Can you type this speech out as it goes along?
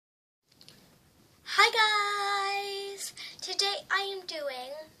Hi guys! Today I am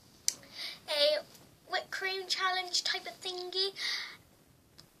doing a whipped cream challenge type of thingy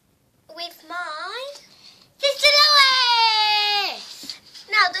with my sister Lois!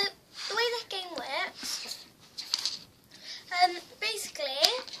 Now the way this game works, basically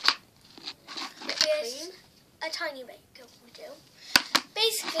there's a tiny bit we do.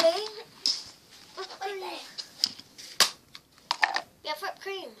 Basically, yeah, whipped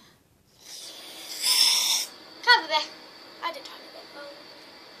cream. Have a bit. I did tiny bit.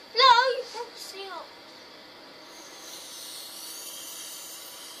 No, you can't see it.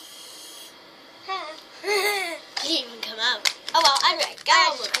 Didn't even come out. Oh well, anyway, go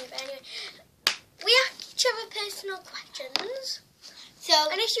on. Anyway, we ask each other personal questions. So,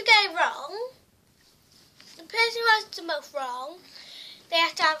 And if you get it wrong, the person who has the most wrong, they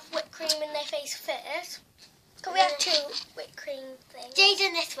have to have whipped cream in their face first. Because we have two whipped cream things. Jay's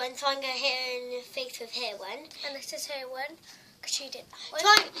in this one, so I'm going to hit her in the face with her one. And this is her one, because she did that one.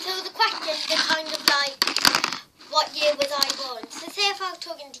 So the questions are kind of like, what year was I born? So say if I was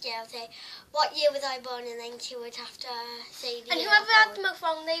talking to Jay, I'll say, what year was I born? And then she would have to say the And year whoever I had was the most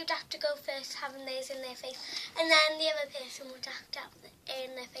wrong, they would have to go first, having theirs in their face. And then the other person would have to have it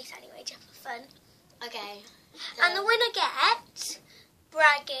in their face anyway, just for fun. Okay. So And the winner gets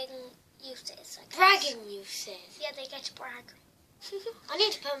bragging uses. bragging uses. Yeah, they get to brag. I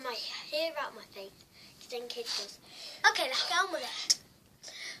need to put my hair out my face, just in case it goes. Okay, let's get on with it.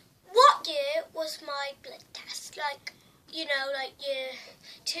 What year was my blood test? Like, you know, like year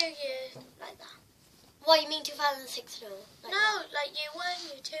 2 years, like that. What, you mean 2006 no? Like No, that? like year 1,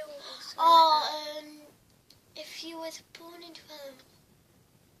 year 2 or something Oh, like that. if you was born in 2000...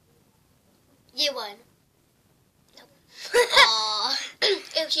 Year 1. No. Aww.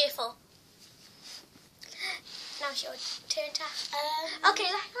 It was year 4. Now it's your turn to okay,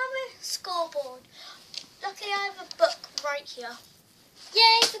 let's have a scoreboard. Luckily I have a book right here.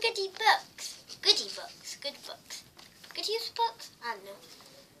 Yay for goodie books. Goodie books. Good books. Good use books? I don't know.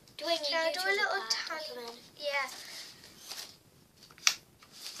 Doing Can I do a little tiny... Yeah.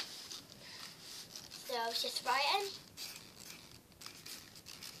 So it's just writing.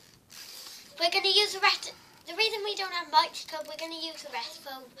 We're going to use the rest... The reason we don't have much is because we're going to use the rest for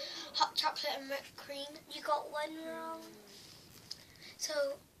hot chocolate and whipped cream. You got one wrong.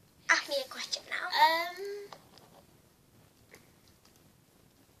 So, ask me a question now.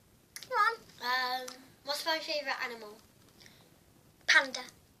 Come on. What's my favourite animal? Panda.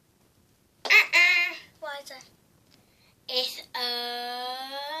 Why is it? It's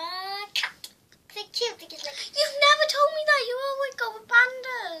a cat. They're cute. They're just like... You've never told me that. You always go with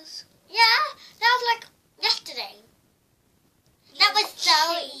pandas. Yeah, that was like yesterday. That was so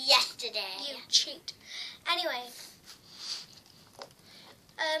cheat. yesterday. You cheat. Anyway.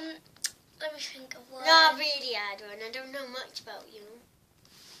 Let me think of one. Not really, Adrian. I don't know much about you.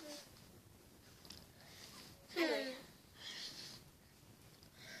 Anyway.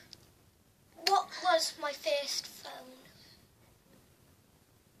 What was my first phone?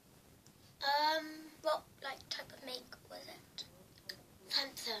 What type of make was it?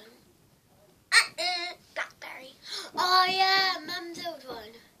 Samsung. Blackberry. Oh yeah, Mum's old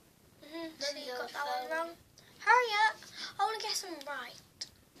one. So you got that one wrong. Hurry up! I want to get some right.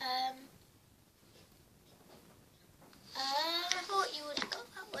 I thought you would have got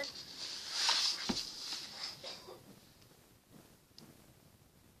that one.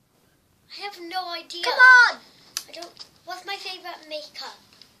 I have no idea. Come on! I don't. What's my favourite makeup?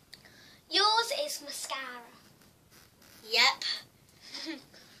 Yours is mascara. Yep.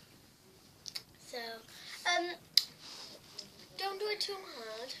 So, don't do it too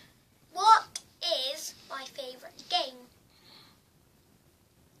hard. What is my favourite game?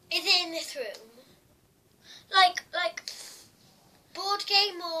 Is it in this room? Like Board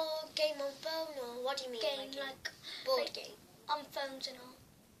game or game on phone or what do you mean? game, board like game. on phones and all.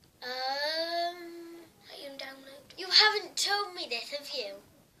 That you can download. You haven't told me this, have you?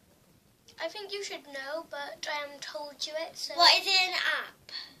 I think you should know, but I haven't told you it. So. What, is it an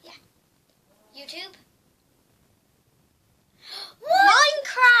app? Yeah. YouTube?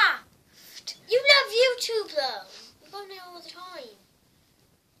 Minecraft! You love YouTube though. You go on there all the time.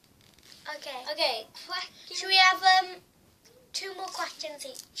 Okay. Okay, question. Should we have 2 more questions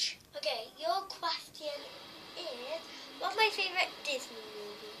each? Okay, your question is, what's my favourite Disney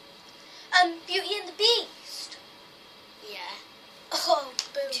movie? Beauty and the Beast. Yeah. Oh,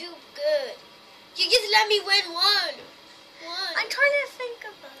 boom. Too good. You just let me win one. I'm trying to think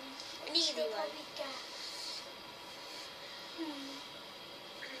of them. An easy You'll one. probably guess.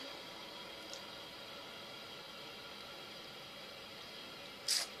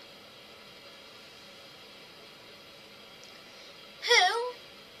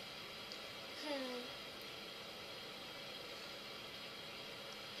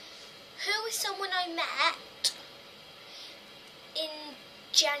 when I met in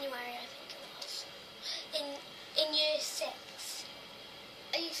January, I think it was, in year 6.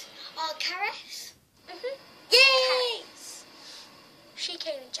 Karis? Mhm. Yay! Karis. She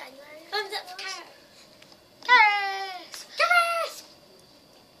came in January. Thumbs up for Karis. Karis. Karis!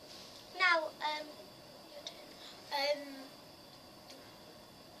 Now,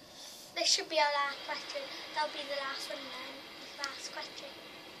 this should be our last question. That'll be the last one then. Last question.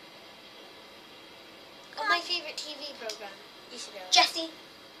 What's my favourite TV programme? You should know. Jessie.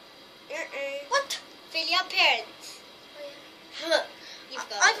 What? Fail Your Parents. Oh, yeah. You've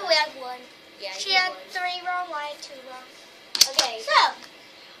got I thought we had one. Yeah, She had 3 wrong, I had 2 wrong. Okay. So,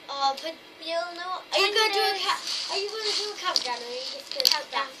 But you'll know what are you going to do time Are you going to do a countdown, or are you just going to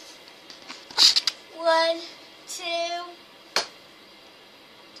Countdown. 1, 2,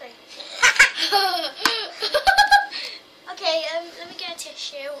 3. Okay, let me get a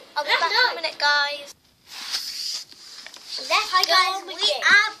tissue. I'll be That's back in a nice. minute, guys. Hi Guys, we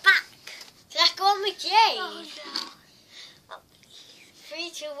are back. Let's go on with Jay. Oh, no. 3,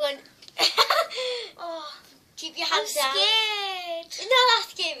 2, 1. Oh, Keep your I'm hands down. scared. It's not that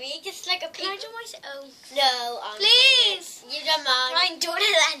scary. Just like a Can I pig. do my own? No, I'm Please. You done mine. I'm doing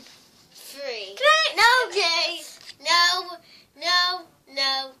it then. 3. Can I? No, Jay. No. No.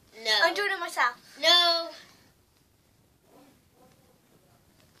 No. No. I'm doing it myself. No.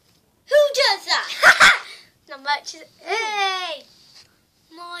 Who does that? Not much. Hey!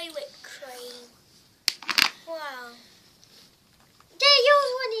 My whipped cream. Wow. Jay,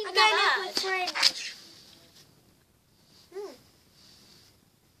 yours one you I got got that. with fringe.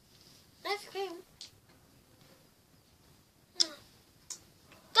 That's cream.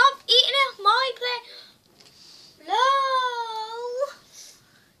 Stop eating off my plate. No!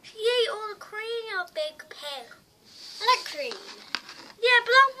 She ate all the cream, you big pig. I like cream. Yeah,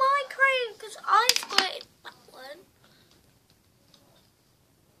 but not my cream, because I squirted that one.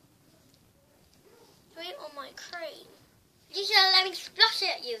 You ate all my cream. You should have let me splash it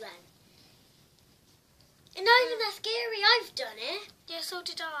at you then. It's not even that scary. I've done it. Yeah, so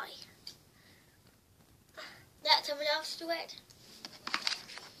did I. Let someone else do it.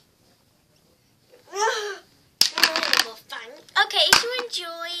 Okay, if you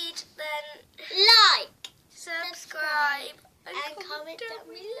enjoyed, then Like subscribe and comment down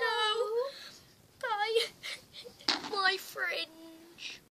below. Bye. My friend.